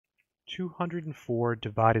204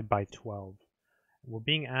 divided by 12. We're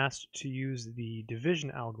being asked to use the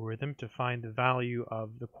division algorithm to find the value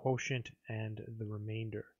of the quotient and the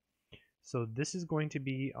remainder. So this is going to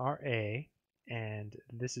be our A, and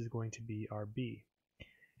this is going to be our B.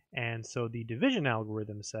 And so the division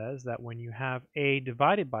algorithm says that when you have A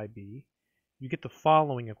divided by B, you get the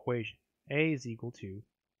following equation. A is equal to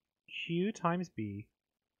Q times B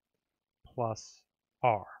plus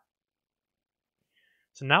R.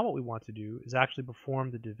 So now what we want to do is actually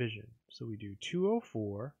perform the division. So we do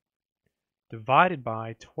 204 divided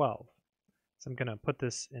by 12. So I'm going to put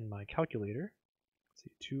this in my calculator. Let's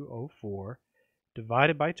see, 204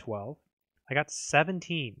 divided by 12. I got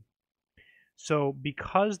 17. So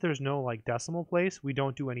because there's no like decimal place, we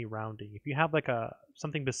don't do any rounding. If you have like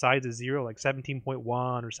something besides a 0, like 17.1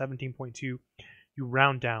 or 17.2, you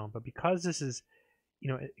round down. But because this is,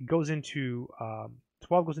 it goes into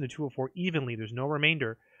 12 goes into 204 evenly, there's no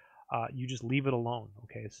remainder, you just leave it alone.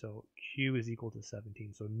 Okay, so Q is equal to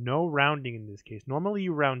 17. So no rounding in this case. Normally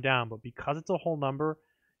you round down, but because it's a whole number,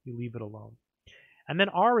 you leave it alone. And then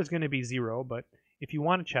R is going to be 0, but if you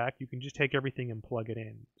want to check, you can just take everything and plug it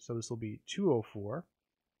in. So this will be 204.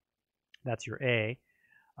 That's your A.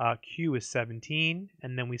 Q is 17,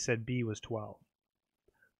 and then we said B was 12.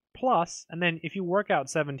 Plus, and then if you work out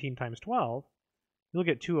 17 times 12, you'll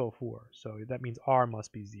get 204. So that means R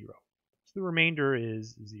must be 0. So the remainder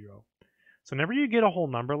is 0. So whenever you get a whole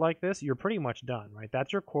number like this, you're pretty much done, right?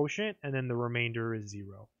 That's your quotient, and then the remainder is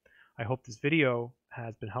 0. I hope this video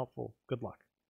has been helpful. Good luck.